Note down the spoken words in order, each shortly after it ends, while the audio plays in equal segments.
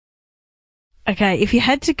Okay, if you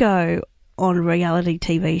had to go on a reality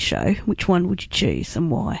TV show, which one would you choose and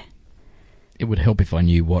why? It would help if I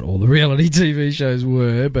knew what all the reality TV shows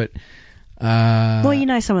were, but... well, you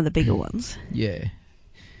know some of the bigger ones. Yeah.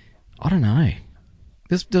 I don't know.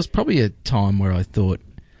 There's probably a time where I thought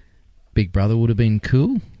Big Brother would have been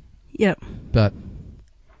cool. Yep. But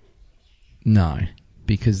no,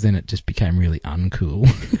 because then it just became really uncool.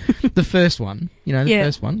 The first one,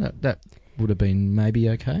 first one, that would have been maybe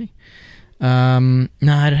okay. No,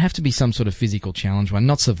 it'd have to be some sort of physical challenge one,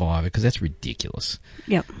 not Survivor, because that's ridiculous.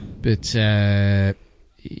 Yep. But,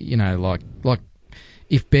 like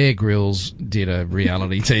if Bear Grylls did a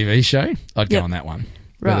reality TV show, I'd go on that one.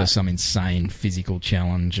 Right. Whether some insane physical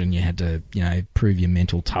challenge and you had to, prove your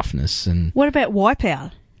mental toughness. And what about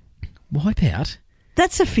Wipeout? Wipeout?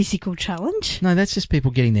 That's a physical challenge. No, that's just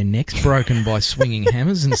people getting their necks broken by swinging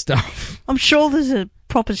hammers and stuff. I'm sure there's a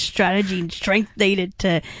proper strategy and strength needed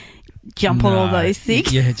to jump on all those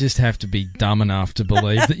things. You just have to be dumb enough to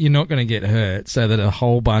believe that you're not going to get hurt so that a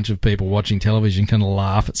whole bunch of people watching television can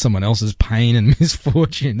laugh at someone else's pain and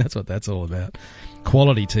misfortune. That's what that's all about.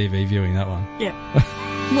 Quality TV viewing, that one. Yeah.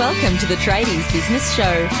 Welcome to the Tradies Business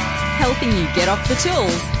Show, helping you get off the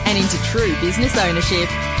tools and into true business ownership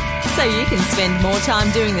so you can spend more time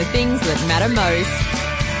doing the things that matter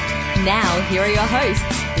most. Now, here are your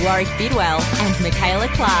hosts, Warwick Bidwell and Michaela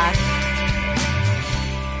Clark.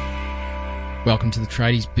 Welcome to the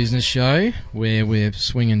Tradies Business Show, where we're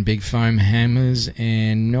swinging big foam hammers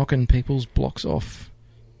and knocking people's blocks off.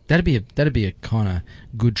 That'd be a kind of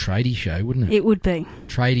good tradie show, wouldn't it? It would be.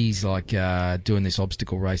 Tradies like doing this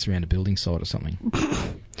obstacle race around a building site or something.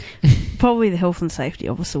 Probably the health and safety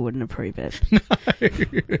officer wouldn't approve it. No.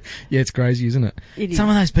 Yeah, it's crazy, isn't it? It is. Some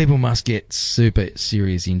of those people must get super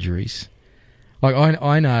serious injuries. Like,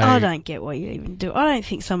 I know... I don't get what you even do. I don't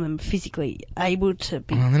think some of them are physically able to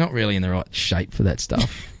be... Well, they're not really in the right shape for that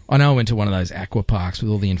stuff. I know I went to one of those aqua parks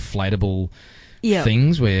with all the inflatable...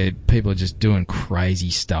 things where people are just doing crazy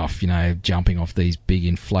stuff, jumping off these big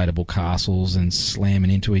inflatable castles and slamming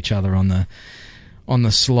into each other on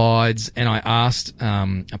the slides. And I asked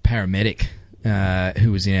a paramedic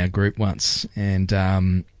who was in our group once, and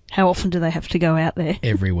how often do they have to go out there?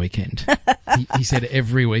 Every weekend. He said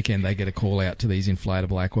every weekend they get a call out to these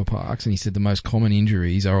inflatable aqua parks, and he said the most common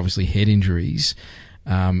injuries are obviously head injuries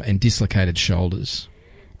and dislocated shoulders.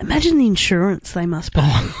 Imagine the insurance they must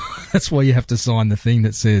pay. That's why you have to sign the thing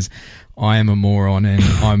that says, I am a moron and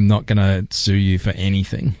I'm not going to sue you for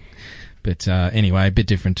anything. But anyway, a bit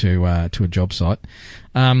different to a job site.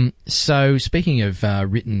 So speaking of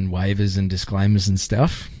written waivers and disclaimers and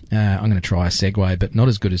stuff, I'm going to try a segue, but not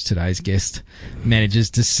as good as today's guest manages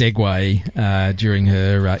to segue during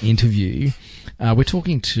her interview. We're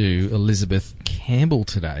talking to Elizabeth Campbell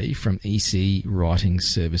today from EC Writing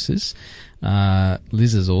Services.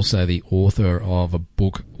 Liz is also the author of a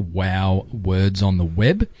book, Wow, Words on the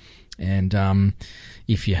Web. And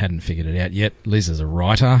if you hadn't figured it out yet, Liz is a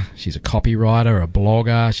writer. She's a copywriter, a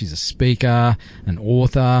blogger. She's a speaker, an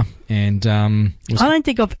author. And I don't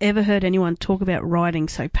think I've ever heard anyone talk about writing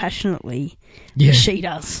so passionately as she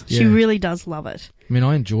does. Yeah. She really does love it. I mean,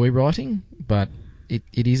 I enjoy writing, but it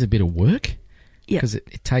is a bit of work. Because Yep.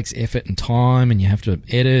 it takes effort and time, and you have to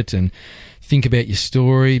edit and think about your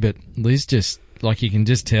story. But Liz just, like you can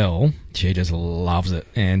just tell, she just loves it.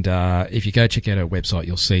 And if you go check out her website,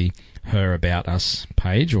 you'll see her About Us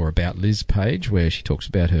page or About Liz page, where she talks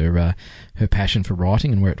about her passion for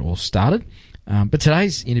writing and where it all started. But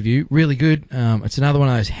today's interview, really good. It's another one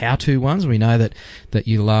of those how-to ones. We know that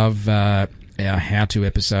you love our how-to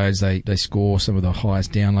episodes. They score some of the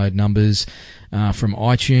highest download numbers from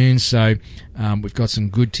iTunes. So we've got some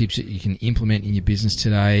good tips that you can implement in your business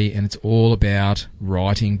today, and it's all about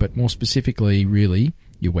writing, but more specifically, really,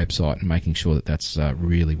 your website and making sure that that's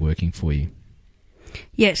really working for you.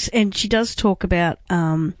 Yes, and she does talk about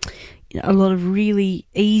a lot of really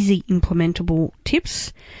easy implementable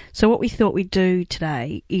tips. So what we thought we'd do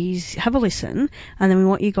today is have a listen, and then we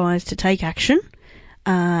want you guys to take action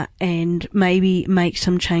and maybe make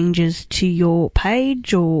some changes to your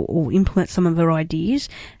page or implement some of her ideas.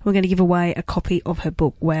 We're going to give away a copy of her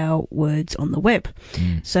book, Wow, Words on the Web.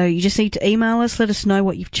 So you just need to email us, let us know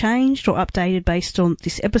what you've changed or updated based on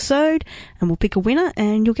this episode, and we'll pick a winner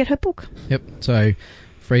and you'll get her book. Yep. So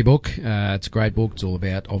free book. It's a great book. It's all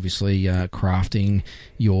about, obviously, crafting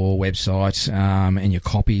your website and your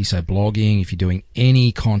copy. So blogging, if you're doing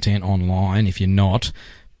any content online. If you're not,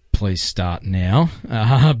 please start now.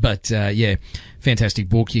 But fantastic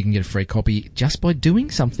book. You can get a free copy just by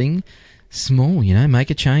doing something small, make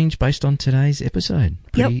a change based on today's episode.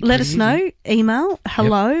 Let us know. Email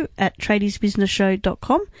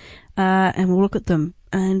hello@tradiesbusinessshow.com and we'll look at them.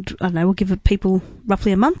 And I don't know, we'll give people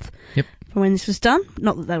roughly a month for when this was done.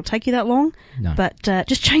 Not that that'll take you that long, but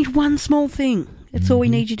just change one small thing. That's all we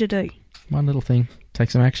need you to do. One little thing.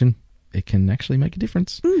 Take some action. It can actually make a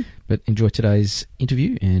difference. But enjoy today's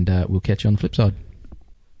interview and we'll catch you on the flip side.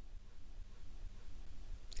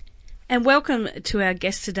 And welcome to our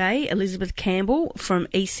guest today, Elizabeth Campbell from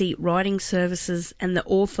EC Writing Services and the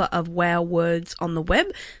author of Wow Words on the Web.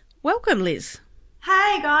 Welcome, Liz.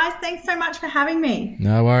 Hey, guys. Thanks so much for having me.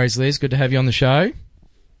 No worries, Liz. Good to have you on the show.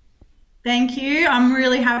 Thank you. I'm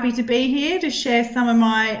really happy to be here to share some of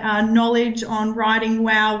my knowledge on writing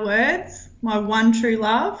wow words, my one true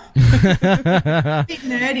love. A bit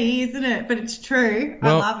nerdy, isn't it? But it's true.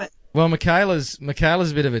 I love it. Well, Michaela's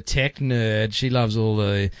a bit of a tech nerd. She loves all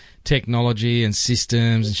the technology and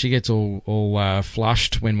systems, and she gets all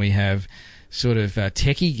flushed when we have sort of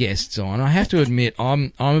techie guests on. I have to admit,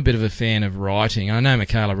 I'm a bit of a fan of writing. I know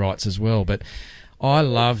Michaela writes as well, but I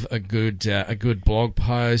love a good blog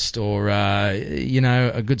post or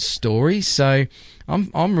a good story. So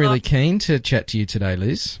I'm really keen to chat to you today,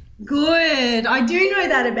 Liz. Good. I do know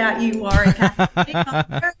that about you, Warwick. I'm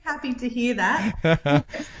very happy to hear that. We'll get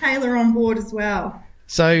Taylor on board as well.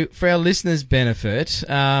 So, for our listeners' benefit,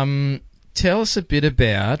 tell us a bit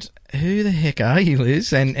about who the heck are you,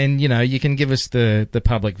 Liz? And you can give us the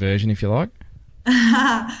public version if you like.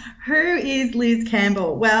 Who is Liz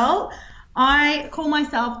Campbell? Well, I call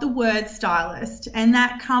myself the word stylist, and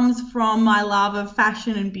that comes from my love of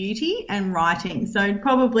fashion and beauty and writing. So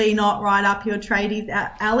probably not right up your tradies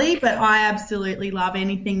alley, but I absolutely love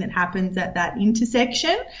anything that happens at that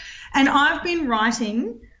intersection. And I've been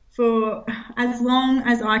writing for as long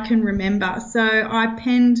as I can remember. So I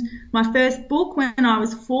penned my first book when I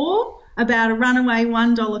was 4, about a runaway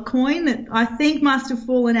 $1 coin that I think must have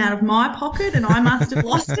fallen out of my pocket and I must have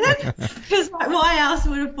lost it, because why else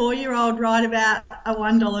would a 4-year-old write about a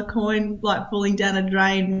 $1 coin falling down a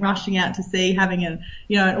drain, rushing out to sea, having an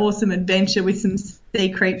awesome adventure with some sea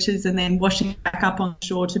creatures and then washing back up on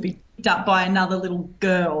shore to be picked up by another little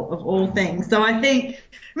girl of all things. So I think,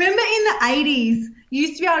 remember in the 80s you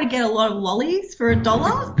used to be able to get a lot of lollies for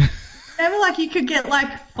 $1? Remember, you could get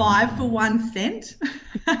 5 for 1 cent.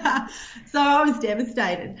 So I was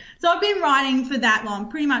devastated. So I've been writing for that long,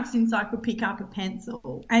 pretty much since I could pick up a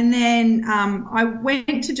pencil. And then I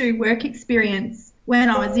went to do work experience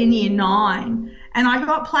when I was in year 9, and I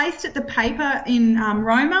got placed at the paper in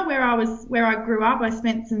Roma, where I grew up. I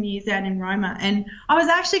spent some years out in Roma, and I was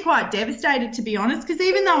actually quite devastated, to be honest, because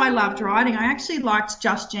even though I loved writing, I actually liked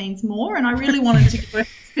Just Jeans more, and I really wanted to do work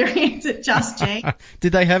experience at Just Jeans.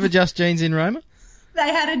 Did they have a Just Jeans in Roma? They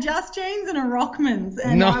had a Just Jeans and a Rockman's.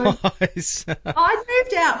 And nice. I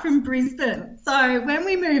moved out from Brisbane. So when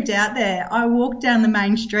we moved out there, I walked down the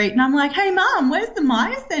main street and I'm like, hey, Mum, where's the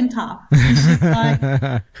Maya Centre? And she's like,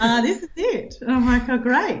 this is it. And I'm like, oh,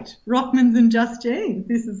 great. Rockman's and Just Jeans.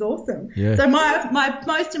 This is awesome. Yeah. So my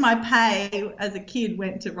most of my pay as a kid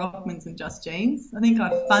went to Rockman's and Just Jeans. I think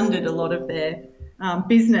I funded a lot of their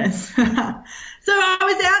business. So I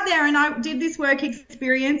was out there and I did this work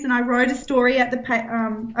experience, and I wrote a story at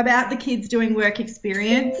about the kids doing work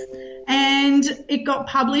experience, and it got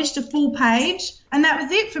published, a full page, and that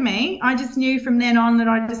was it for me. I just knew from then on that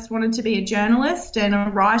I just wanted to be a journalist and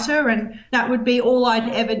a writer, and that would be all I'd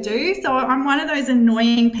ever do. So I'm one of those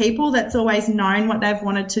annoying people that's always known what they've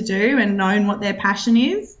wanted to do and known what their passion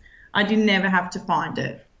is. I didn't ever have to find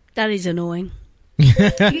it. That is annoying.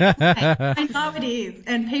 I know it is,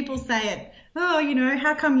 and people say it. Oh,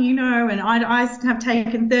 how come you know? And I have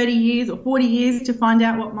taken 30 years or 40 years to find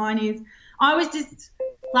out what mine is. I was just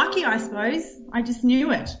lucky, I suppose. I just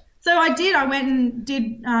knew it. So I did. I went and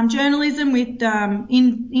did journalism with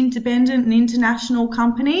independent and international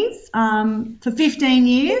companies for 15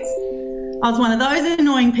 years. I was one of those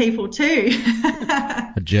annoying people too.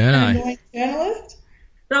 A journo. Annoying journalist.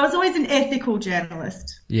 But I was always an ethical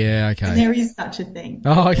journalist. Yeah, okay. And there is such a thing.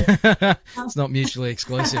 Oh, it's not mutually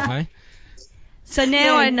exclusive, hey? So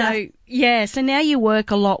now I know, so now you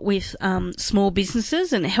work a lot with small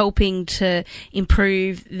businesses and helping to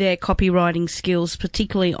improve their copywriting skills,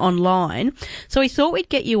 particularly online. So we thought we'd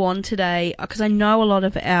get you on today because I know a lot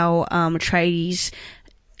of our tradies,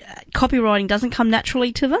 copywriting doesn't come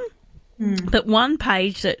naturally to them. But one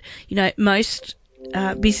page that, most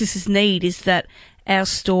businesses need is that our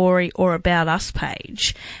story or about us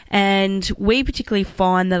page. And we particularly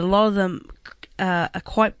find that a lot of them are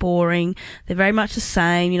quite boring. They're very much the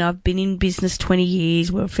same. You know, I've been in business 20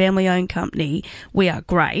 years. We're a family-owned company. We are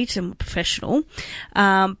great and we're professional.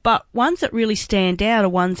 But ones that really stand out are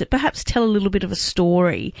ones that perhaps tell a little bit of a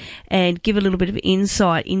story and give a little bit of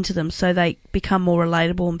insight into them so they become more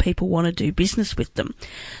relatable and people want to do business with them.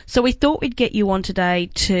 So we thought we'd get you on today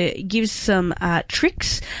to give some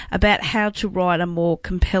tricks about how to write a more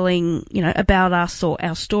compelling, you know, about us or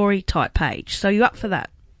our story type page. So you up for that?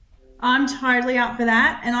 I'm totally up for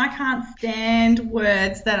that, and I can't stand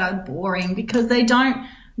words that are boring because they don't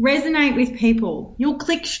resonate with people. You'll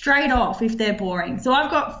click straight off if they're boring. So I've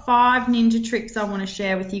got 5 ninja tricks I want to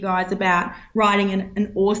share with you guys about writing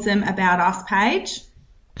an awesome About Us page.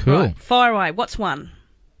 Cool. Right, fire away. What's one?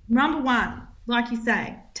 Number 1, like you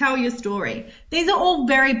say, tell your story. These are all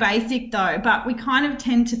very basic though, but we kind of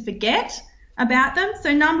tend to forget about them.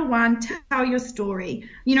 So number 1, tell your story.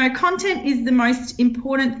 You know, content is the most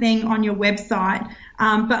important thing on your website,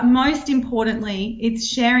 but most importantly, it's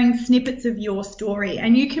sharing snippets of your story.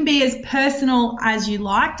 And you can be as personal as you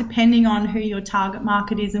like, depending on who your target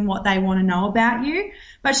market is and what they want to know about you.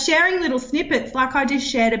 But sharing little snippets, like I just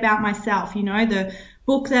shared about myself, you know, the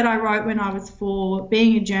book that I wrote when I was 4,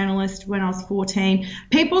 being a journalist when I was 14,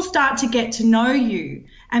 people start to get to know you,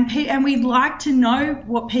 and we'd like to know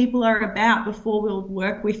what people are about before we'll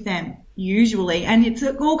work with them usually. And it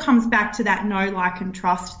all comes back to that know, like and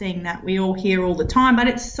trust thing that we all hear all the time, but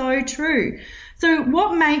it's so true. So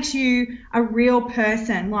what makes you a real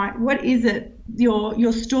person? Like, what is it,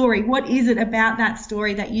 your story? What is it about that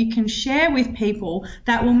story that you can share with people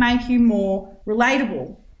that will make you more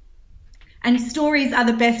relatable? And stories are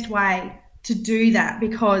the best way to do that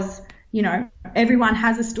because, you know, everyone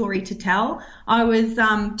has a story to tell. I was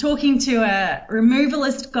talking to a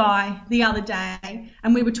removalist guy the other day,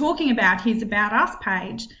 and we were talking about his About Us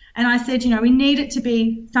page. And I said, you know, we need it to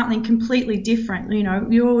be something completely different. You know,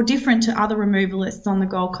 you're different to other removalists on the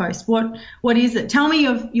Gold Coast. What is it? Tell me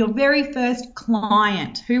of your very first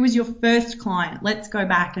client. Who was your first client? Let's go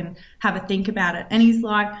back and have a think about it. And he's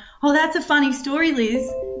like, oh, that's a funny story,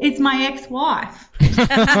 Liz. It's my ex-wife.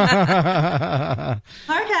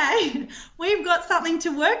 Okay, we've got something to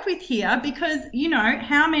work with here because, you know,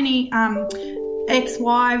 how many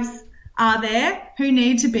ex-wives are there who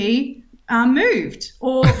need to be moved,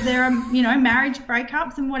 or there are, you know, marriage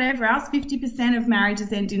breakups and whatever else. 50% of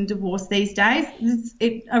marriages end in divorce these days.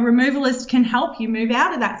 A removalist can help you move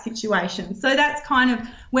out of that situation. So that's kind of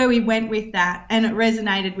where we went with that, and it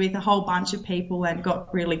resonated with a whole bunch of people and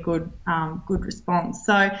got really good response.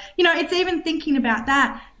 So, you know, it's even thinking about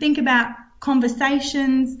that. Think about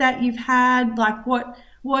conversations that you've had, like what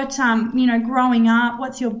you know, growing up,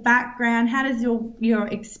 what's your background, how does your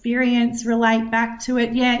experience relate back to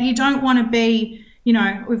it? Yeah, you don't want to be, you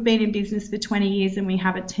know, we've been in business for 20 years and we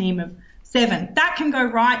have a team of 7. That can go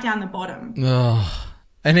right down the bottom. Oh,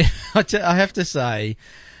 and I have to say,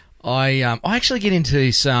 I actually get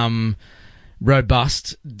into some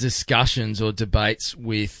robust discussions or debates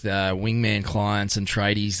with wingman clients and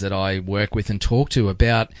tradies that I work with and talk to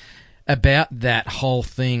about that whole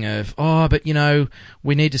thing of, oh, but, you know,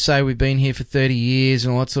 we need to say we've been here for 30 years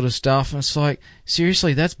and all that sort of stuff. And it's like,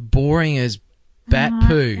 seriously, that's boring as bat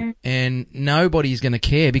poo, and nobody's going to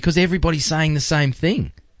care because everybody's saying the same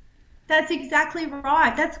thing. That's exactly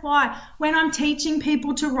right. That's why when I'm teaching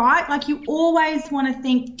people to write, like, you always want to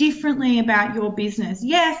think differently about your business.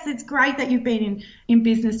 Yes, it's great that you've been in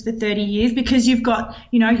business for 30 years because you've got,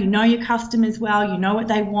 you know your customers well, you know what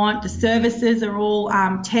they want. The services are all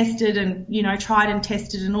tested and, you know, tried and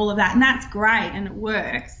tested and all of that. And that's great and it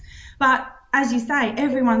works. But as you say,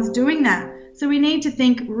 everyone's doing that. So we need to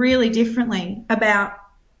think really differently about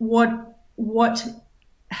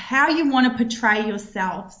how you want to portray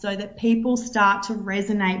yourself so that people start to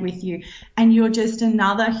resonate with you and you're just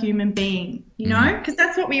another human being, you know, because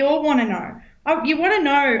that's what we all want to know. You want to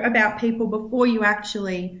know about people before you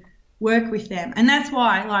actually work with them. And that's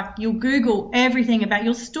why, like, you'll Google everything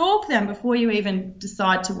you'll stalk them before you even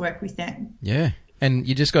decide to work with them. Yeah. And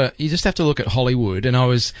you just have to look at Hollywood. And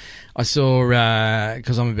I saw,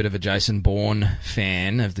 because I'm a bit of a Jason Bourne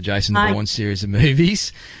fan of the Jason Bourne series of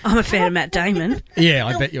movies. I'm a fan of Matt Damon. Yeah,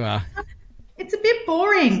 I bet you are. It's a bit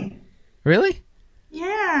boring. Really?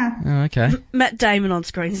 Yeah. Oh, okay. Matt Damon on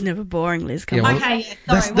screen is never boring, Liz. Come on. Okay,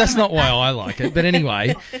 yeah, sorry. That's not why I like it. But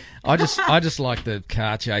anyway, I just like the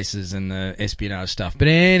car chases and the espionage stuff. But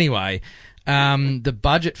anyway, the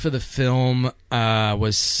budget for the film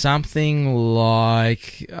was something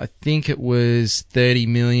like, I think it was $30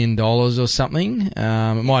 million or something.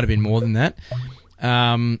 It might have been more than that.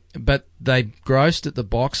 But they grossed at the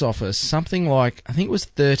box office something like, I think it was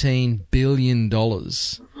 $13 billion.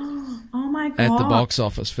 Oh my God. at the box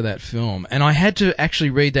office for that film. And I had to actually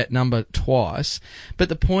read that number twice. But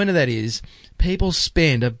the point of that is people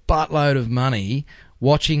spend a buttload of money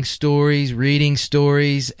watching stories, reading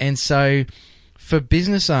stories. And so for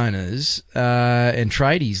business owners and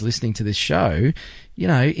tradies listening to this show, you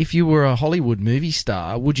know, if you were a Hollywood movie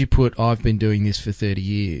star, would you put, I've been doing this for 30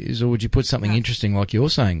 years, or would you put something interesting like you're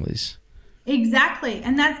saying, Liz? Exactly,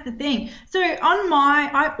 and that's the thing. So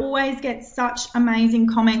I always get such amazing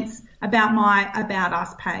comments about my About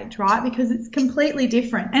Us page, right? Because it's completely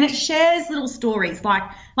different, and it shares little stories like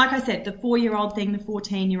I said, the 4-year-old thing, the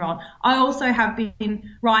 14-year-old. I also have been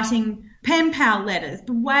writing pen pal letters,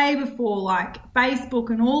 but way before like Facebook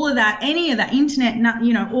and all of that, any of that internet,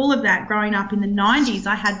 you know, all of that. Growing up in the 90s,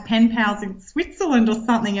 I had pen pals in Switzerland or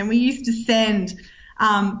something, and we used to send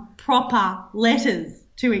proper letters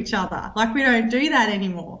to each other. Like, we don't do that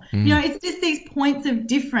anymore. You know, it's just these points of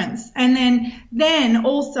difference. And then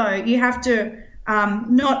also you have to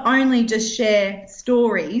not only just share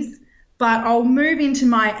stories, but I'll move into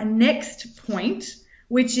my next point,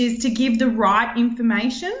 which is to give the right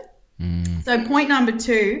information. So point number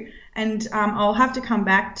 2, and I'll have to come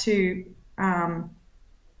back to how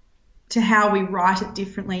we write it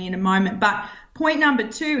differently in a moment. But point number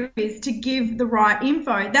 2 is to give the right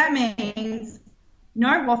info. That means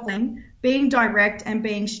no waffling, being direct and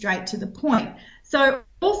being straight to the point. So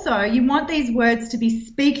also you want these words to be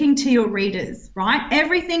speaking to your readers, right?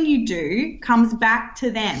 Everything you do comes back to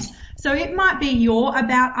them. So it might be your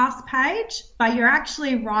About Us page, but you're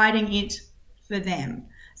actually writing it for them.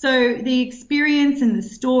 So the experience and the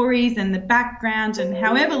stories and the background and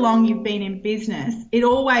however long you've been in business, it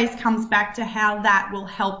always comes back to how that will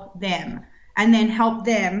help them and then help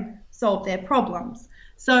them solve their problems.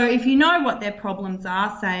 So if you know what their problems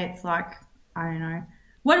are, say it's like, I don't know,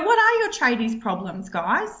 what are your tradies' problems,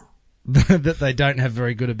 guys? That they don't have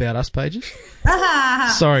very good About Us pages?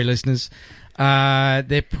 Sorry, listeners.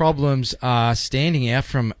 Their problems are standing out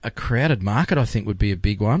from a crowded market, I think would be a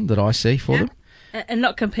big one that I see for them. And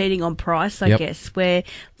not competing on price, I guess, where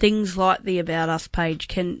things like the About Us page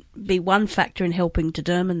can be one factor in helping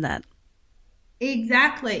determine that.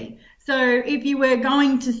 Exactly. So if you were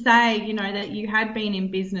going to say, you know, that you had been in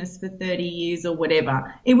business for 30 years or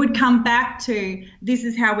whatever, it would come back to this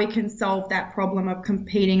is how we can solve that problem of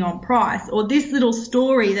competing on price, or this little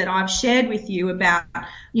story that I've shared with you about,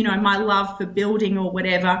 you know, my love for building or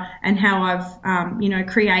whatever, and how I've, you know,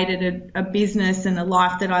 created a business and a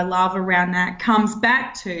life that I love around that comes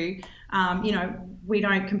back to, you know, we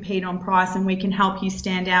don't compete on price and we can help you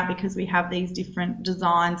stand out because we have these different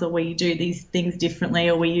designs, or we do these things differently,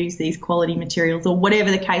 or we use these quality materials, or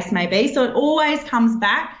whatever the case may be. So it always comes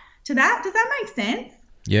back to that. Does that make sense?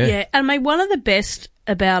 Yeah. Yeah. And one of the best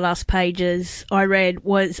About Us pages I read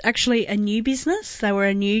was actually a new business. They were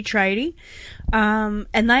a new tradie. And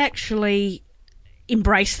they actually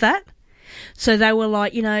embraced that. So they were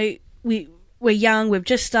like, you know, we're young, we've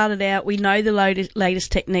just started out, we know the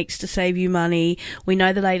latest techniques to save you money, we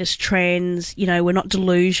know the latest trends, you know, we're not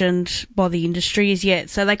delusioned by the industry as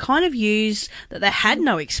yet. So they kind of used that they had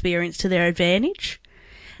no experience to their advantage.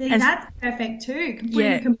 See, that's perfect too.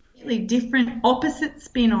 Completely different, opposite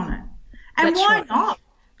spin on it. And That's why right. not?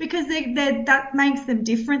 Because that makes them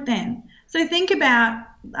different then. So think about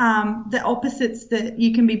the opposites that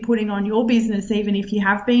you can be putting on your business, even if you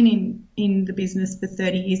have been in the business for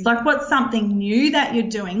 30 years. Like, what's something new that you're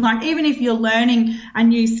doing? Like, even if you're learning a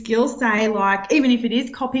new skill, say, like, even if it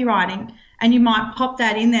is copywriting, and you might pop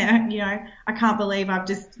that in there, you know, I can't believe I've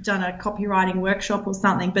just done a copywriting workshop or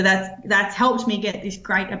something, but that's helped me get this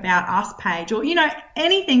great About Us page, or, you know,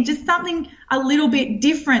 anything, just something a little bit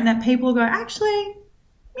different that people go, actually,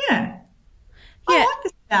 yeah. I like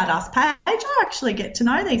this About Us page. I actually get to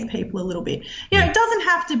know these people a little bit. You know, it doesn't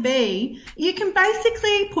have to be, you can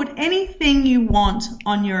basically put anything you want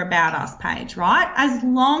on your About Us page, right? As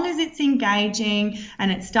long as it's engaging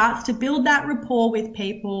and it starts to build that rapport with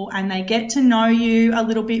people and they get to know you a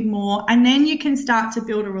little bit more, and then you can start to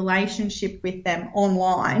build a relationship with them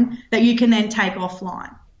online that you can then take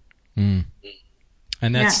offline.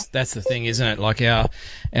 And that's the thing, isn't it? Like our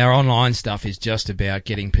online stuff is just about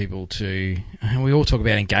getting people to, we all talk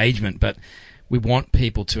about engagement, but we want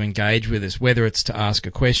people to engage with us, whether it's to ask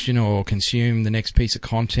a question or consume the next piece of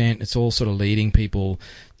content. It's all sort of leading people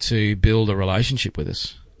to build a relationship with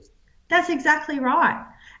us. That's exactly right.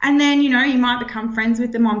 And then, you know, you might become friends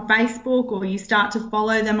with them on Facebook, or you start to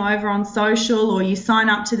follow them over on social, or you sign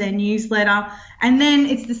up to their newsletter. And then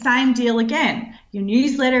it's the same deal again. Your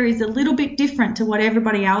newsletter is a little bit different to what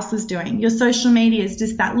everybody else is doing. Your social media is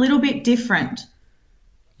just that little bit different.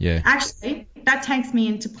 Yeah. Actually, that takes me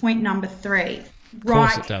into point number 3. Of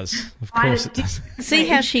course it does. Of course it does. See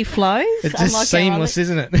how she flows? It's just seamless,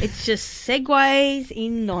 isn't it? It's just segues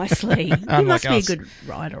in nicely. You must be a good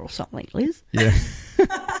writer or something, Liz. Yeah.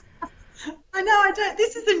 I know, I don't.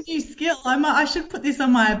 This is a new skill. I should put this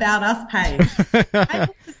on my About Us page.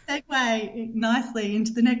 Able to segue nicely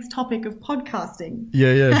into the next topic of podcasting.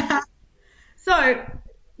 Yeah. So,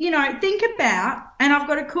 think about, and I've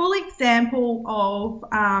got a cool example of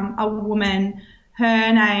a woman.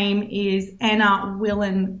 Her name is Anna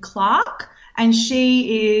Willen Clark, and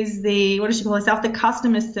she is what does she call herself? The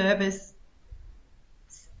customer service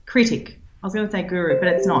critic. I was going to say guru, but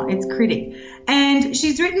it's not. It's critic. And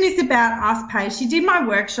she's written this About Us page. She did my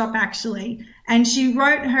workshop, actually, and she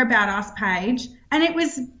wrote her About Us page, and it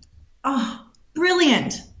was,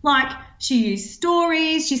 brilliant. Like, she used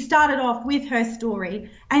stories. She started off with her story,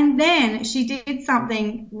 and then she did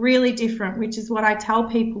something really different, which is what I tell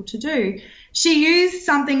people to do. She used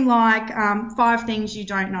something like 5 things you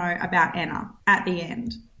don't know about Anna at the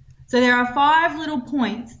end. So there are 5 little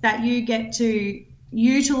points that you get to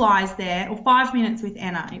utilise there, or 5 minutes with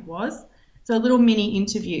Anna it was. So a little mini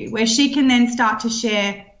interview where she can then start to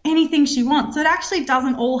share anything she wants. So it actually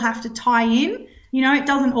doesn't all have to tie in. It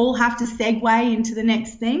doesn't all have to segue into the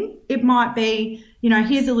next thing. It might be,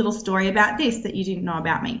 here's a little story about this that you didn't know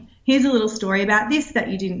about me. Here's a little story about this that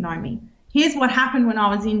you didn't know me. Here's what happened when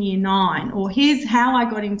I was in year 9, or here's how I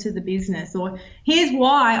got into the business, or here's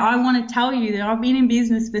why I want to tell you that I've been in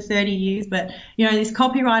business for 30 years, but, this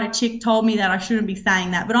copywriter chick told me that I shouldn't be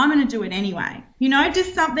saying that, but I'm going to do it anyway.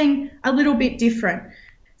 Just something a little bit different.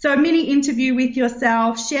 So a mini interview with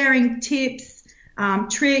yourself, sharing tips,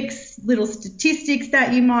 tricks, little statistics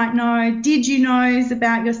that you might know, did you knows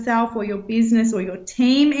about yourself or your business or your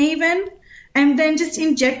team even. And then just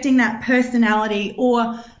injecting that personality,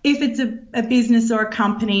 or if it's a business or a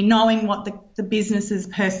company, knowing what the business's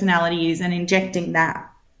personality is and injecting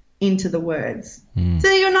that into the words. So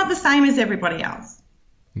you're not the same as everybody else.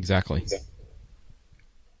 Exactly.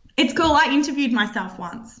 It's cool. I interviewed myself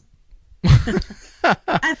once.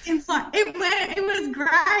 And it's like, it was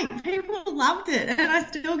great. People loved it. And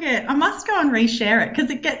I must go and reshare it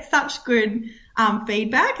because it gets such good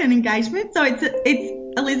feedback and engagement. So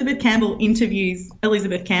it's Elizabeth Campbell interviews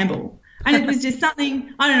Elizabeth Campbell. And it was just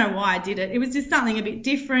something, I don't know why I did it. It was just something a bit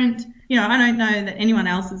different. I don't know that anyone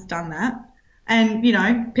else has done that. And,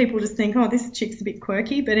 people just think, oh, this chick's a bit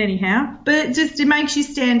quirky, but anyhow. But it makes you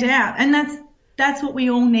stand out. And that's what we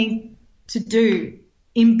all need to do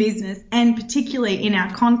in business, and particularly in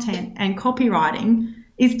our content and copywriting,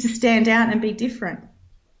 is to stand out and be different.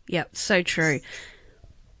 Yep, so true.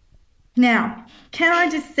 Now, can I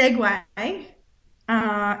just segue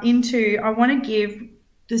into, I want to give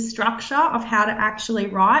the structure of how to actually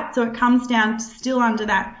write. So it comes down to still under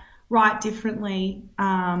that write differently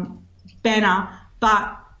banner,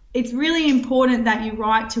 but it's really important that you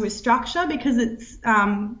write to a structure because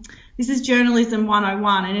this is journalism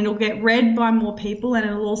 101, and it'll get read by more people, and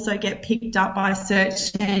it'll also get picked up by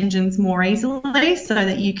search engines more easily so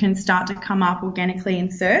that you can start to come up organically in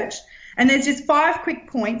search. And there's just 5 quick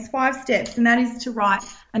points, 5 steps, and that is to write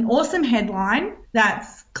an awesome headline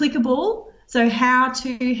that's clickable. So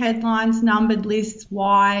how-to headlines, numbered lists,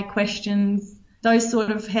 why, questions, those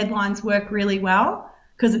sort of headlines work really well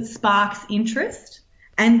because it sparks interest.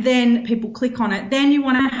 And then people click on it. Then you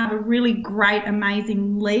want to have a really great,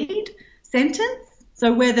 amazing lead sentence.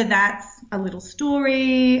 So whether that's a little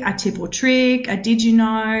story, a tip or trick, a did you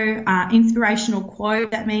know, inspirational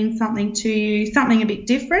quote that means something to you, something a bit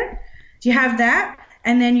different. Do you have that?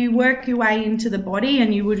 And then you work your way into the body,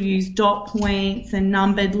 and you would use dot points and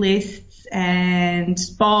numbered lists and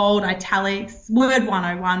bold, italics, Word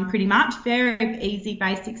 101 pretty much. Very easy,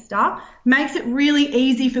 basic stuff. Makes it really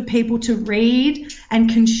easy for people to read and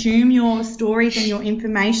consume your stories and your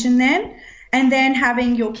information then. And then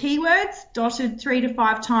having your keywords dotted 3 to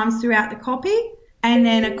 5 times throughout the copy, and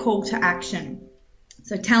then a call to action.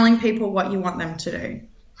 So telling people what you want them to do.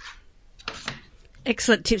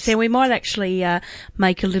 Excellent tips there. We might actually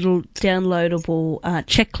make a little downloadable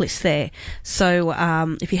checklist there. So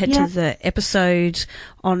if you head to the episode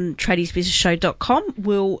on tradiesbusinessshow.com,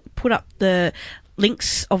 we'll put up the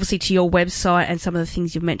links, obviously, to your website and some of the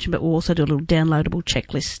things you've mentioned, but we'll also do a little downloadable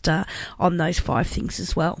checklist on those 5 things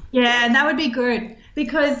as well. Yeah, that would be good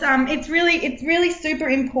because it's really super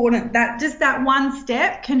important that just that one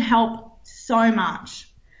step can help so much.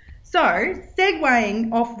 So,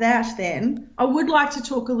 segueing off that then, I would like to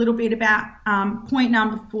talk a little bit about point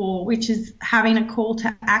number 4, which is having a call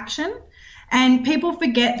to action. And people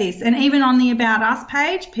forget this. And even on the About Us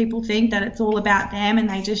page, people think that it's all about them and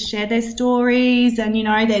they just share their stories and,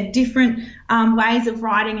 their different ways of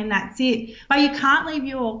writing and that's it. But you can't leave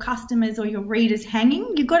your customers or your readers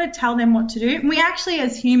hanging. You've got to tell them what to do. And we actually,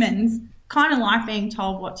 as humans, kind of like being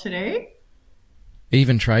told what to do.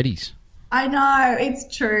 Even tradies. I know,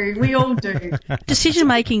 it's true. We all do. Decision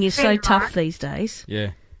making is so tough these days.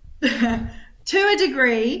 Yeah. To a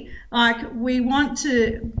degree, we want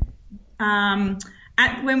to...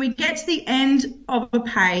 when we get to the end of a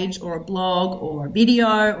page or a blog or a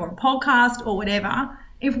video or a podcast or whatever,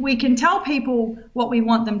 if we can tell people what we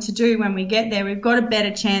want them to do when we get there, we've got a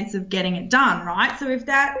better chance of getting it done, right? So if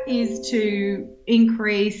that is to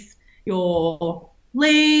increase your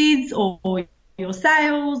leads or your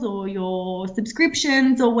sales or your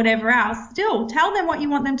subscriptions or whatever else, still tell them what you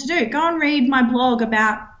want them to do. Go and read my blog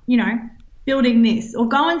about, building this, or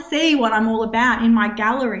go and see what I'm all about in my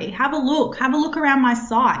gallery. Have a look around my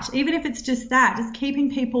site, even if it's just that, just keeping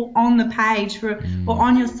people on the page or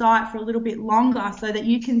on your site for a little bit longer so that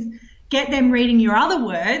you can get them reading your other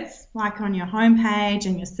words, like on your homepage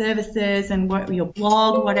and your services and your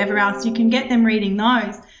blog or whatever else. You can get them reading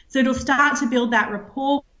those. So it'll start to build that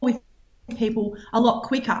rapport with people a lot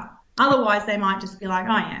quicker. Otherwise, they might just be like,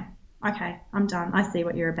 oh yeah, okay, I'm done. I see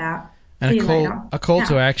what you're about. And a call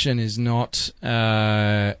to action is not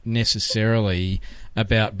necessarily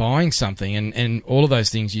about buying something. And all of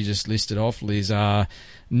those things you just listed off, Liz, are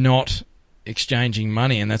not exchanging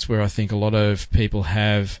money. And that's where I think a lot of people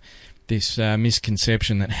have this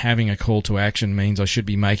misconception that having a call to action means I should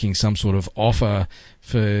be making some sort of offer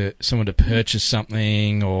for someone to purchase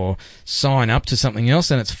something or sign up to something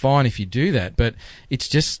else. And it's fine if you do that. But it's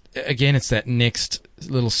just, again, it's that next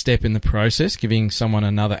little step in the process, giving someone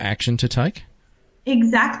another action to take.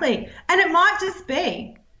 Exactly. And it might just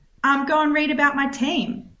be go and read about my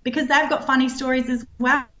team because they've got funny stories as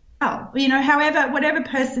well. However, whatever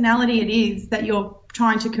personality it is that you're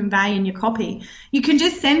trying to convey in your copy, you can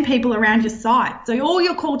just send people around your site. So all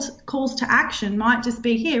your calls to action might just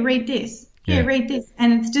be, here, read this. Here, read this.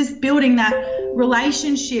 And it's just building that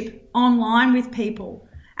relationship online with people.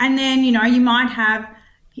 And then, you might have,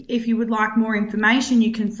 if you would like more information,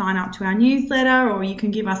 you can sign up to our newsletter or you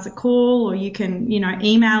can give us a call or you can,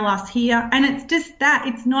 email us here. And it's just that.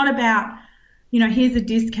 It's not about, here's a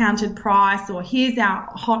discounted price or here's our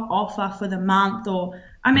hot offer for the month or,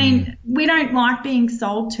 we don't like being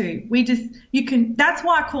sold to. That's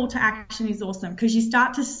why a call to action is awesome because you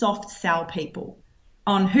start to soft sell people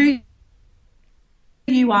on who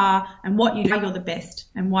you are and what you do, you're the best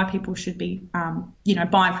and why people should be,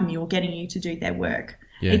 buying from you or getting you to do their work.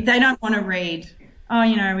 Yeah. If they don't want to read,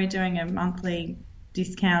 we're doing a monthly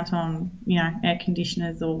discount on, air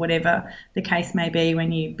conditioners or whatever the case may be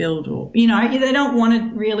when you build or, they don't want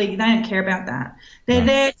to really, they don't care about that.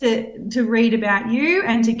 They're there to read about you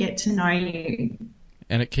and to get to know you.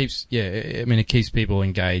 And it keeps, it keeps people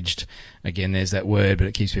engaged. Again, there's that word, but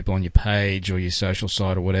it keeps people on your page or your social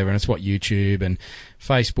site or whatever. And it's what YouTube and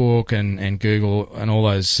Facebook and Google and all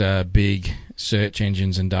those big search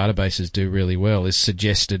engines and databases do really well is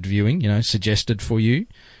suggested viewing, suggested for you.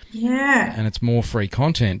 Yeah. And it's more free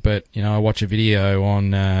content, but, I watch a video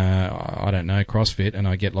on, CrossFit, and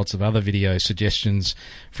I get lots of other video suggestions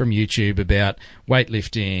from YouTube about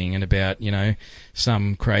weightlifting and about,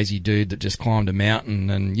 some crazy dude that just climbed a mountain.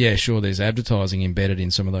 And, yeah, sure, there's advertising embedded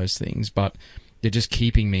in some of those things, but they're just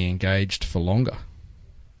keeping me engaged for longer.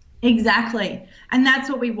 Exactly. And that's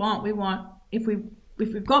what we want. We want, if we've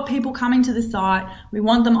got people coming to the site, we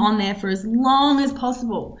want them on there for as long as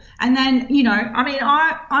possible. And then,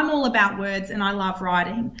 I'm all about words and I love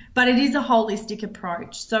writing, but it is a holistic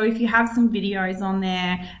approach. So if you have some videos on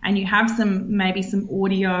there and you have maybe some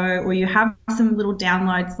audio or you have some little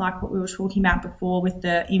downloads like what we were talking about before with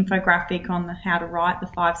the infographic on how to write the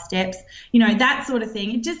 5 steps, that sort of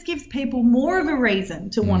thing, it just gives people more of a reason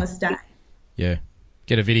to want to stay. Yeah.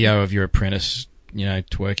 Get a video of your apprentice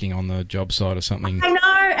twerking on the job site or something. I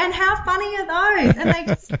know, and how funny are those? And they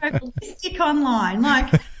just go ballistic online,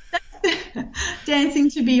 like dancing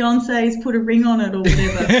to Beyonce's "Put a Ring on It" or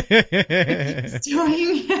whatever.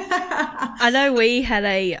 Doing. I know we had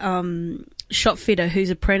a shop fitter whose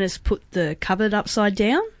apprentice put the cupboard upside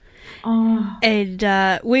down. Oh. And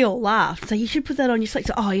we all laughed. So you should put that on your slate.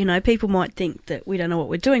 So, people might think that we don't know what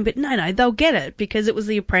we're doing, but no, they'll get it because it was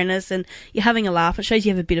the apprentice and you're having a laugh. It shows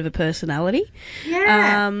you have a bit of a personality.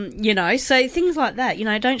 Yeah. So things like that,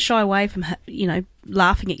 don't shy away from,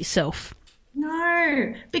 laughing at yourself.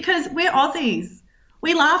 No, because we're Aussies.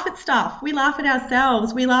 we laugh at stuff. We laugh at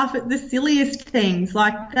ourselves. We laugh at the silliest things,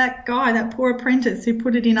 like that guy, that poor apprentice who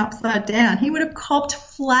put it in upside down. He would have copped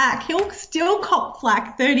flack. He'll still cop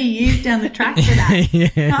flack 30 years down the track for that.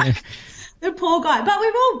 Yeah. Like, the poor guy. But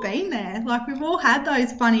we've all been there. Like, we've all had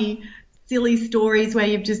those funny, silly stories where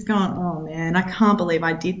you've just gone, oh man, I can't believe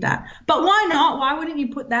I did that. But why not? Why wouldn't you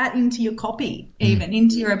put that into your copy, even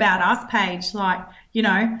into your About Us page? Like, you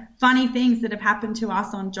know, funny things that have happened to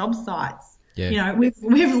us on job sites. Yeah. You know,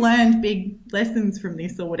 we've learned big lessons from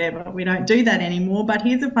this or whatever. We don't do that anymore, but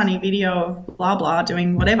here's a funny video of blah blah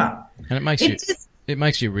doing whatever. And it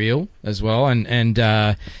makes you real as well. And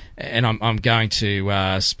I'm going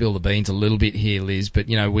to spill the beans a little bit here, Liz. But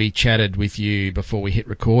you know, we chatted with you before we hit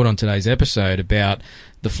record on today's episode about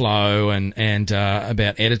the flow and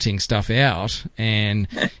about editing stuff out. And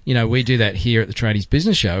you know, we do that here at the Tradies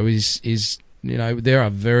Business Show. Is you know, there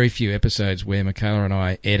are very few episodes where Michaela and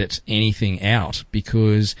I edit anything out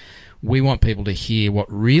because we want people to hear what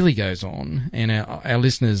really goes on, and our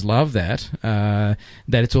listeners love that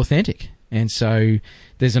it's authentic. And so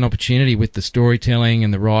there's an opportunity with the storytelling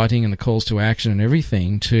and the writing and the calls to action and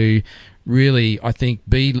everything to really, I think,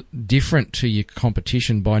 be different to your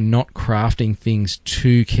competition by not crafting things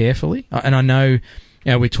too carefully. And I know, you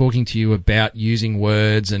know, we're talking to you about using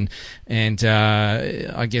words and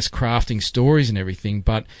I guess crafting stories and everything,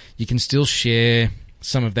 but you can still share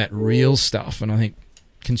some of that real stuff, and I think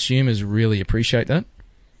consumers really appreciate that.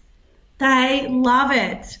 They love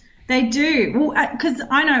it. They do. Well, because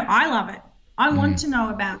I know I love it. I want to know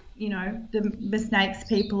about, you know, the mistakes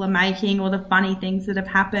people are making or the funny things that have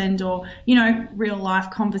happened or, you know, real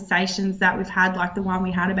life conversations that we've had, like the one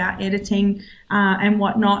we had about editing and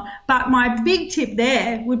whatnot. But my big tip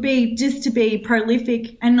there would be just to be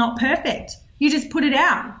prolific and not perfect. You just put it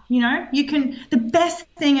out, you know. You can. The best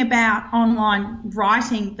thing about online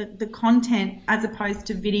writing, the content as opposed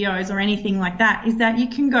to videos or anything like that, is that you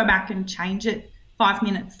can go back and change it 5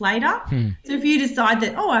 minutes later. So if you decide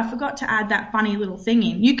that, oh, I forgot to add that funny little thing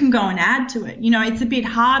in, you can go and add to it. You know, it's a bit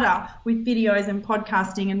harder with videos and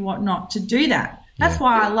podcasting and whatnot to do that. That's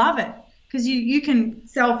why I love it, because you can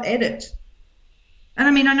self-edit. And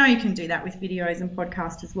I mean, I know you can do that with videos and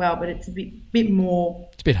podcasts as well, but it's a bit more.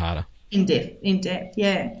 It's a bit harder. In depth,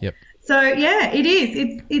 yeah. Yep. So yeah, it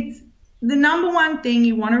is. It's the number one thing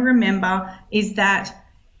you want to remember is that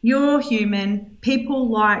you're human. People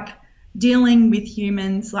like dealing with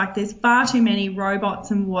humans. Like, there's far too many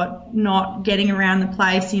robots and whatnot getting around the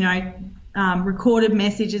place, you know, recorded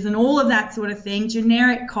messages and all of that sort of thing,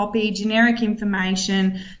 generic copy, generic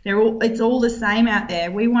information. It's all the same out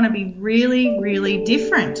there. We want to be really, really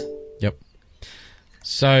different. Yep.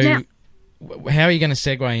 So now, how are you going to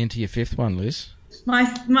segue into your fifth one, Liz?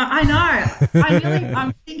 I know.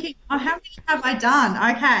 I'm thinking, oh, how many have I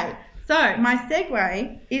done? Okay. So my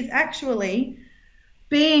segue is actually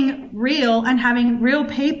being real and having real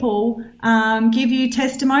people give you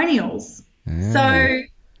testimonials. So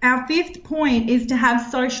our fifth point is to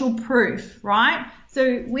have social proof, right?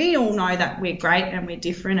 So we all know that we're great and we're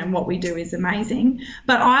different and what we do is amazing.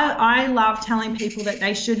 But I love telling people that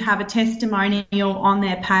they should have a testimonial on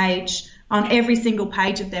their page, on every single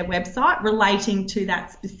page of their website relating to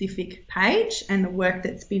that specific page and the work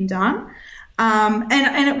that's been done.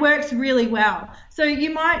 And it works really well. So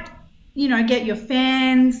you might, you know, get your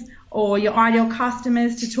fans or your ideal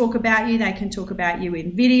customers to talk about you. They can talk about you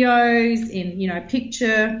in videos, in, you know,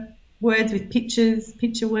 picture words with pictures,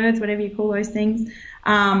 picture words, whatever you call those things.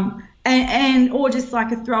 And or just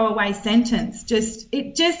like a throwaway sentence.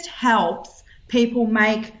 It just helps people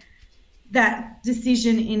make that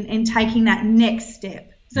decision in taking that next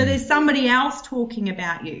step. So there's somebody else talking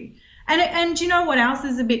about you. And you know what else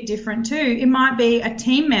is a bit different too? It might be a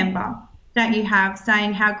team member that you have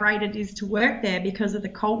saying how great it is to work there because of the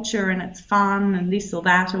culture and it's fun and this or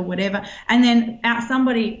that or whatever. And then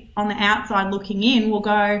somebody on the outside looking in will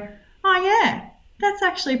go, oh yeah, that's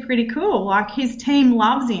actually pretty cool. Like, his team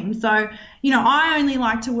loves him. So, you know, I only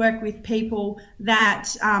like to work with people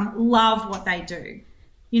that love what they do.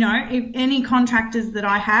 You know, if any contractors that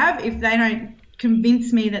I have, if they don't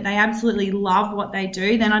convince me that they absolutely love what they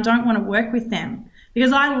do, then I don't want to work with them,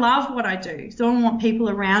 because I love what I do. So I want people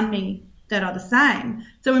around me that are the same.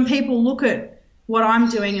 So when people look at what I'm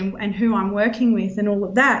doing and who I'm working with and all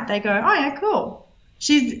of that, they go, oh yeah, cool.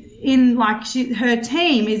 She's in, like, her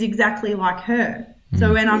team is exactly like her.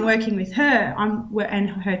 So when I'm working with her, and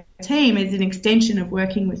her team is an extension of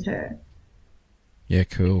working with her. Yeah,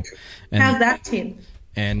 cool. And how's that, Tim?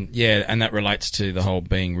 And yeah, and that relates to the whole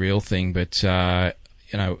being real thing. But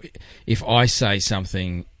you know, if I say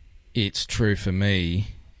something, it's true for me.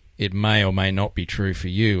 it may or may not be true for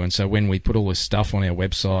you. And so when we put all this stuff on our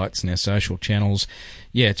websites and our social channels,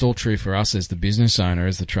 yeah, it's all true for us as the business owner,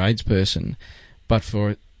 as the tradesperson. But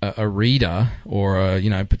for a reader or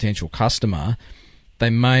a potential customer, they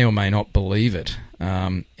may or may not believe it.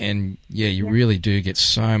 And yeah, you really do get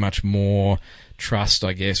so much more trust,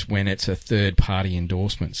 I guess, when it's a third-party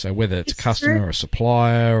endorsement. So whether it's a customer or a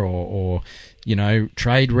supplier or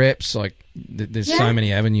trade reps, like there's so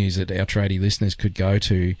many avenues that our tradie listeners could go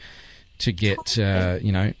to get,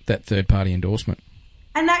 that third-party endorsement.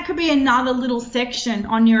 And that could be another little section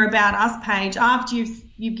on your About Us page after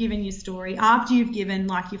you've given your story, after you've given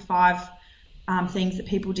like your 5 things that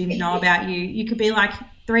people didn't know about you. You could be like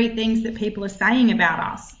 3 things that people are saying about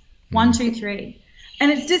us. 1, 2, 3. And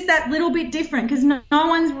it's just that little bit different because no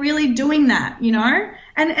one's really doing that,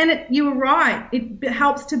 And you were right. It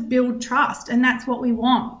helps to build trust, and that's what we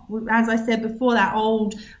want. As I said before, that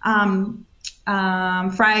old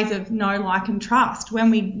phrase of know, like, and trust. When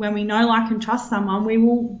we know, like, and trust someone, we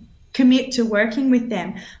will commit to working with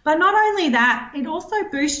them. But not only that, it also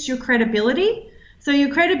boosts your credibility. So your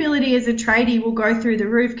credibility as a tradie will go through the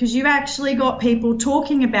roof because you've actually got people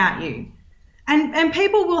talking about you. And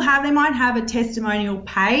people they might have a testimonial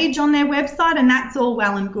page on their website, and that's all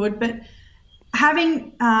well and good, but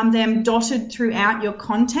having them dotted throughout your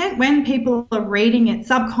content, when people are reading it,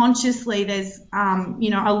 subconsciously there's,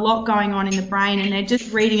 a lot going on in the brain, and they're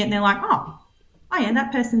just reading it and they're like, oh yeah,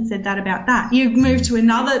 that person said that about that. You move to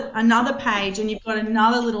another page and you've got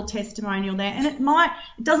another little testimonial there, and it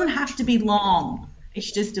doesn't have to be long.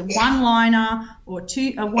 It's just a one-liner or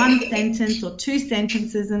one sentence or 2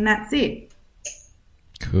 sentences, and that's it.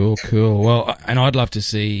 Cool. Well, and I'd love to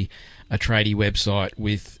see a tradie website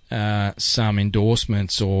with some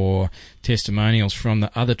endorsements or testimonials from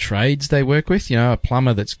the other trades they work with. A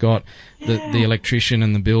plumber that's got the electrician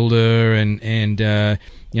and the builder and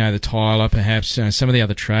the tiler, perhaps some of the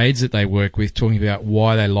other trades that they work with, talking about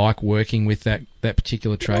why they like working with that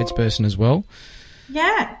particular tradesperson as well.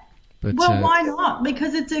 Yeah. But, why not?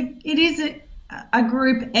 Because it is a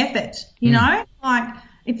group effort, like.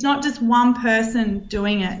 It's not just one person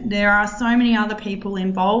doing it. There are so many other people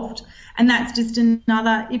involved, and that's just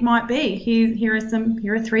another. It might be here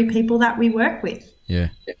are 3 people that we work with. Yeah.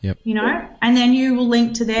 Yep. And then you will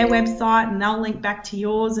link to their website, and they'll link back to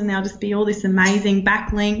yours, and there'll just be all this amazing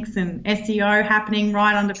backlinks and SEO happening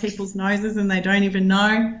right under people's noses, and they don't even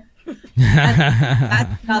know.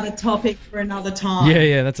 That's another topic for another time.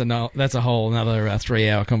 Yeah. That's a whole another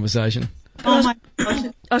 3-hour conversation. Oh my gosh.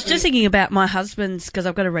 I was just thinking about my husband's, because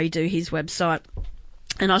I've got to redo his website,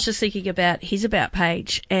 and I was just thinking about his About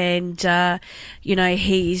page, and,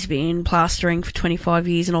 he's been plastering for 25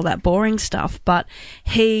 years and all that boring stuff, but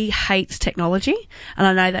he hates technology, and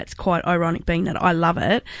I know that's quite ironic being that I love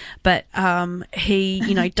it, but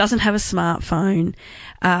he, doesn't have a smartphone,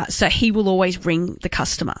 so he will always ring the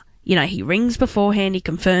customer. He rings beforehand, he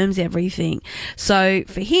confirms everything. So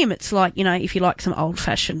for him, it's like, if you like some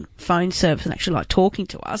old-fashioned phone service and actually like talking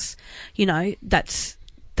to us, that's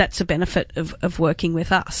a benefit of working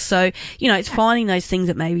with us. So, it's finding those things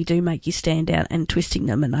that maybe do make you stand out and twisting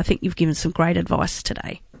them. And I think you've given some great advice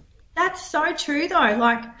today. That's so true, though.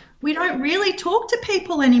 Like, we don't really talk to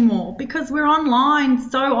people anymore because we're online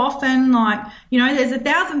so often. Like, there's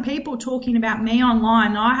 1,000 people talking about me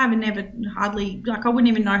online. I wouldn't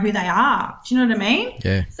even know who they are. Do you know what I mean?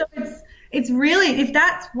 Yeah. So it's really, if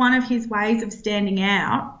that's one of his ways of standing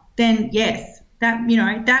out, then yes, that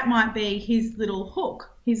might be his little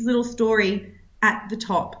hook, his little story at the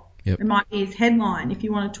top. Yep. It might be his headline. If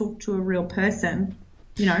you want to talk to a real person,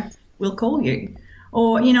 we'll call you.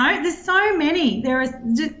 Or, there's so many.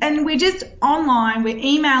 And we're just online. We're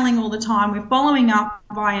emailing all the time. We're following up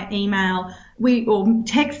via email, or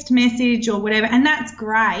text message or whatever. And that's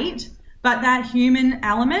great. But that human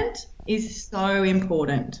element is so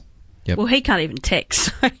important. Yep. Well, he can't even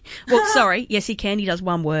text. Well, sorry. Yes, he can. He does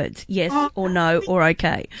one word. Yes or no or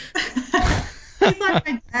okay. He's like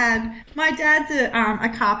my dad. My dad's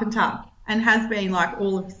a carpenter and has been like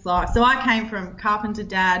all of his life. So I came from carpenter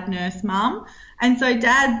dad, nurse mum. And so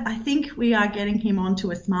Dad, I think we are getting him onto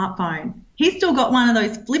a smartphone. He's still got one of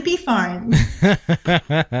those flippy phones.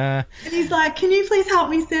 And he's like, can you please help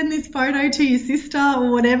me send this photo to your sister or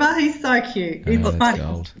whatever? He's so cute. It's funny.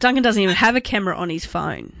 Gold. Duncan doesn't even have a camera on his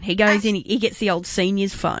phone. He goes in, he gets the old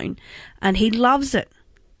senior's phone, and he loves it.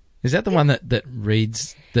 Is that the one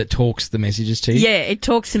that talks the messages to you? Yeah, it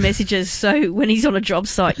talks the messages. So when he's on a job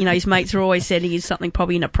site, his mates are always sending him something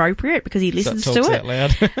probably inappropriate because he listens to it. Out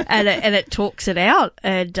loud. and it talks it out.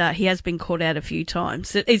 And he has been caught out a few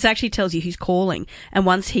times. It actually tells you who's calling. And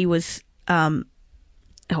once he was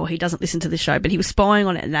he doesn't listen to the show, but he was spying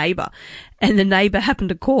on our neighbour, and the neighbour happened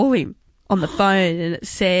to call him on the phone, and it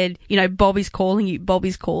said, Bob is calling you, Bob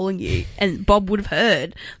is calling you. And Bob would have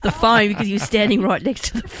heard the phone because he was standing right next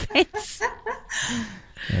to the fence.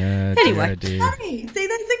 Anyway. Funny. See,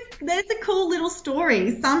 there's a cool little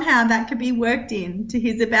story. Somehow that could be worked into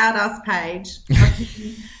his About Us page.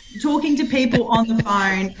 Talking to people on the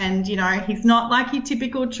phone, and, he's not like your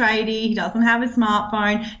typical tradie. He doesn't have a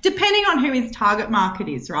smartphone, depending on who his target market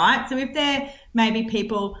is, right? So if they're maybe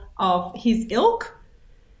people of his ilk,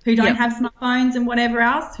 who don't have smartphones and whatever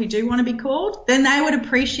else, who do want to be called, then they would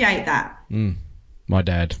appreciate that. My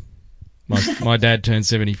dad. My dad turned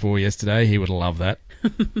 74 yesterday. He would love that.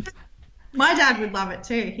 My dad would love it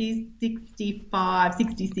too. He's 65,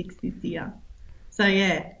 66 this year. So,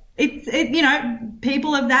 yeah,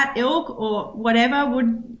 people of that ilk or whatever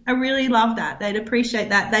would really love that. They'd appreciate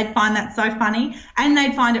that. They'd find that so funny, and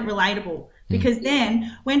they'd find it relatable, because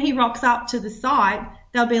then when he rocks up to the site,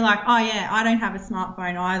 they'll be like, oh, yeah, I don't have a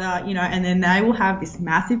smartphone either, and then they will have this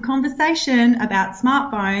massive conversation about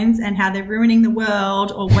smartphones and how they're ruining the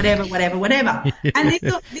world or whatever. And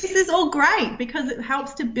this is all great because it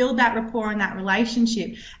helps to build that rapport and that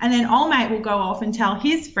relationship. And then old mate will go off and tell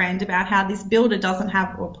his friend about how this builder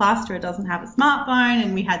or plasterer doesn't have a smartphone,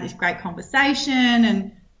 and we had this great conversation,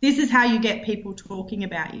 and this is how you get people talking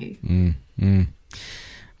about you.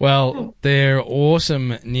 Well, they're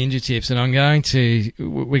awesome ninja tips, and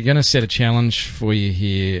we're going to set a challenge for you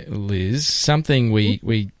here, Liz. Something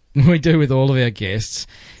we do with all of our guests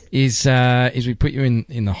is we put you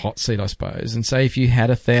in the hot seat, I suppose, and say if you had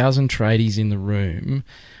 1,000 tradies in the room,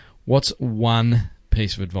 what's one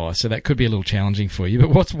piece of advice? So that could be a little challenging for you, but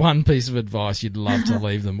what's one piece of advice you'd love to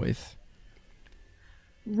leave them with?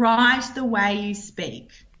 Write the way you speak.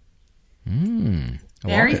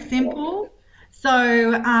 Very simple. So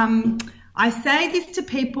I say this to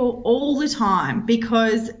people all the time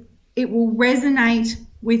because it will resonate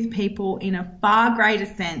with people in a far greater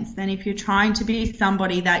sense than if you're trying to be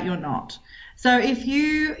somebody that you're not. So if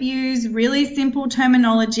you use really simple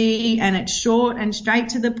terminology and it's short and straight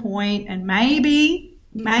to the point, and maybe,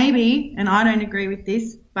 and I don't agree with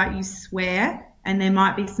this, but you swear, and there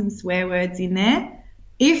might be some swear words in there,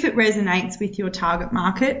 if it resonates with your target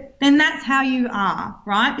market, then that's how you are,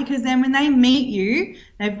 right? Because then when they meet you,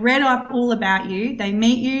 they've read up all about you, they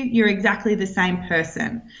meet you, you're exactly the same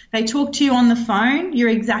person. They talk to you on the phone, you're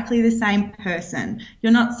exactly the same person.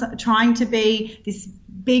 You're not trying to be this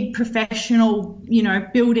big professional,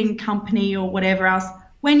 building company or whatever else,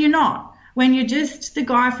 when you're not. When you're just the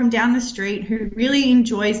guy from down the street who really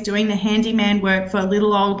enjoys doing the handyman work for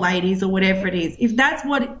little old ladies or whatever it is. If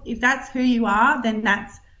that's who you are, then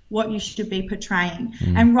that's what you should be portraying.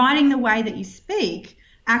 And writing the way that you speak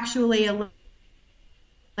actually allows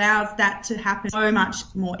that to happen so much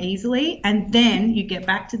more easily. And then you get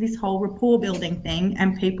back to this whole rapport building thing,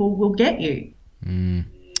 and people will get you.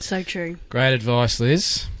 So true. Great advice,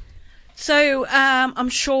 Liz. So I'm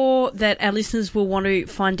sure that our listeners will want to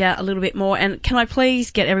find out a little bit more. And can I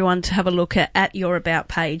please get everyone to have a look at your About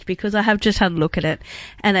page, because I have just had a look at it,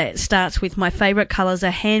 and it starts with my favourite colours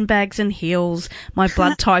are handbags and heels. My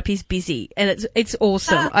blood type is busy, and it's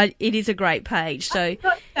awesome. It is a great page. So I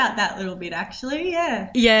forgot about that little bit actually.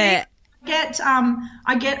 Yeah. Yeah.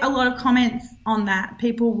 I get a lot of comments on that.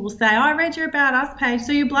 People will say, I read your About Us page,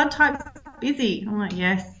 so your blood type's busy. I'm like,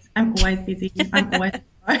 yes, I'm always busy.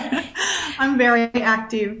 I'm very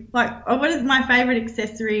active. Like, what is my favourite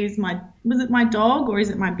accessory? Was it my dog or is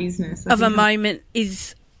it my business?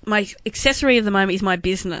 My accessory of the moment is my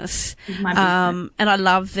business. And I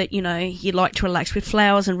love that, you like to relax with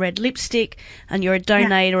flowers and red lipstick, and you're a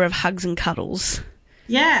donator of hugs and cuddles.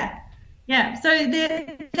 Yeah. So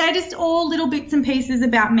they're just all little bits and pieces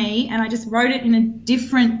about me, and I just wrote it in a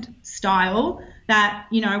different style that,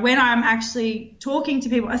 when I'm actually talking to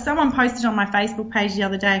people, someone posted on my Facebook page the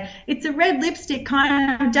other day, it's a red lipstick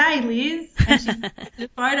kind of day, Liz. And she posted a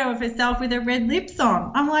photo of herself with her red lips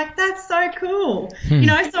on. I'm like, that's so cool. So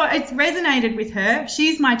it's resonated with her.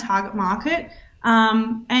 She's my target market.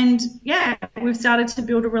 And we've started to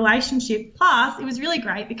build a relationship. Plus, it was really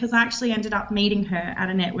great because I actually ended up meeting her at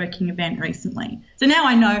a networking event recently. So now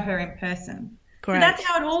I know her in person. Great. So that's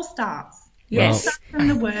how it all starts. Yes. It all starts from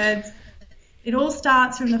the words. It all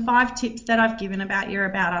starts from the 5 tips that I've given about your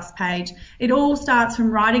About Us page. It all starts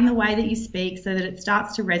from writing the way that you speak so that it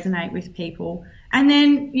starts to resonate with people. And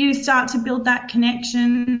then you start to build that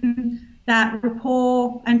connection, that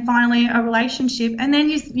rapport, and finally a relationship. And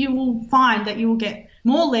then you will find that you will get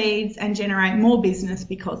more leads and generate more business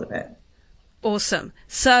because of it. Awesome.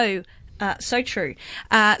 So So true.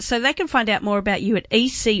 So they can find out more about you at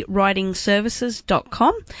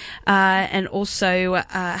ecwritingservices.com and also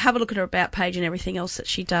have a look at her about page and everything else that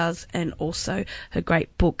she does, and also her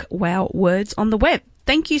great book, Wow Words, on the web.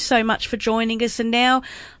 Thank you so much for joining us. And now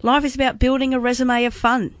life is about building a resume of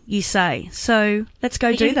fun, you say. So let's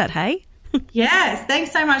go do that, hey? Yes.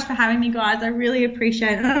 Thanks so much for having me, guys. I really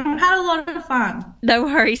appreciate it. I've had a lot of fun. No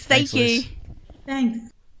worries. Thank you. Liz. Thanks.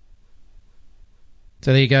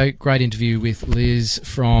 So there you go. Great interview with Liz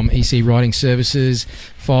from EC Writing Services.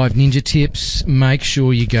 5 ninja tips. Make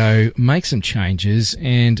sure you go make some changes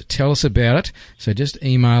and tell us about it. So just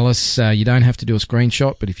email us. You don't have to do a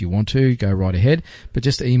screenshot, but if you want to, go right ahead. But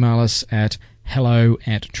just email us at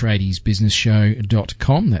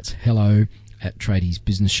hello@tradiesbusinessshow.com. That's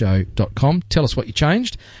hello@tradiesbusinessshow.com. Tell us what you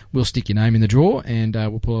changed. We'll stick your name in the draw, and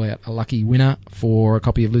we'll pull out a lucky winner for a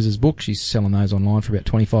copy of Liz's book. She's selling those online for about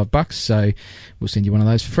 $25, so we'll send you one of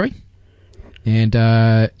those for free. And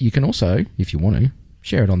you can also, if you want to,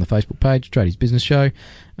 share it on the Facebook page, Tradies Business Show.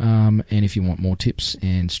 And if you want more tips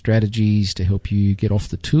and strategies to help you get off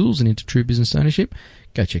the tools and into true business ownership,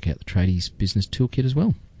 go check out the Tradies Business Toolkit as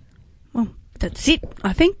well. Well, that's it,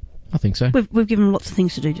 I think. I think so. We've given them lots of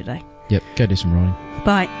things to do today. Yep, go do some writing.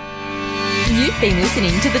 Bye. You've been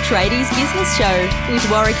listening to the Tradies Business Show with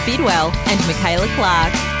Warwick Bidwell and Michaela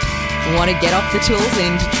Clark. Want to get off the tools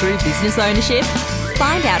and into true business ownership?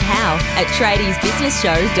 Find out how at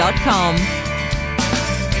tradiesbusinessshow.com.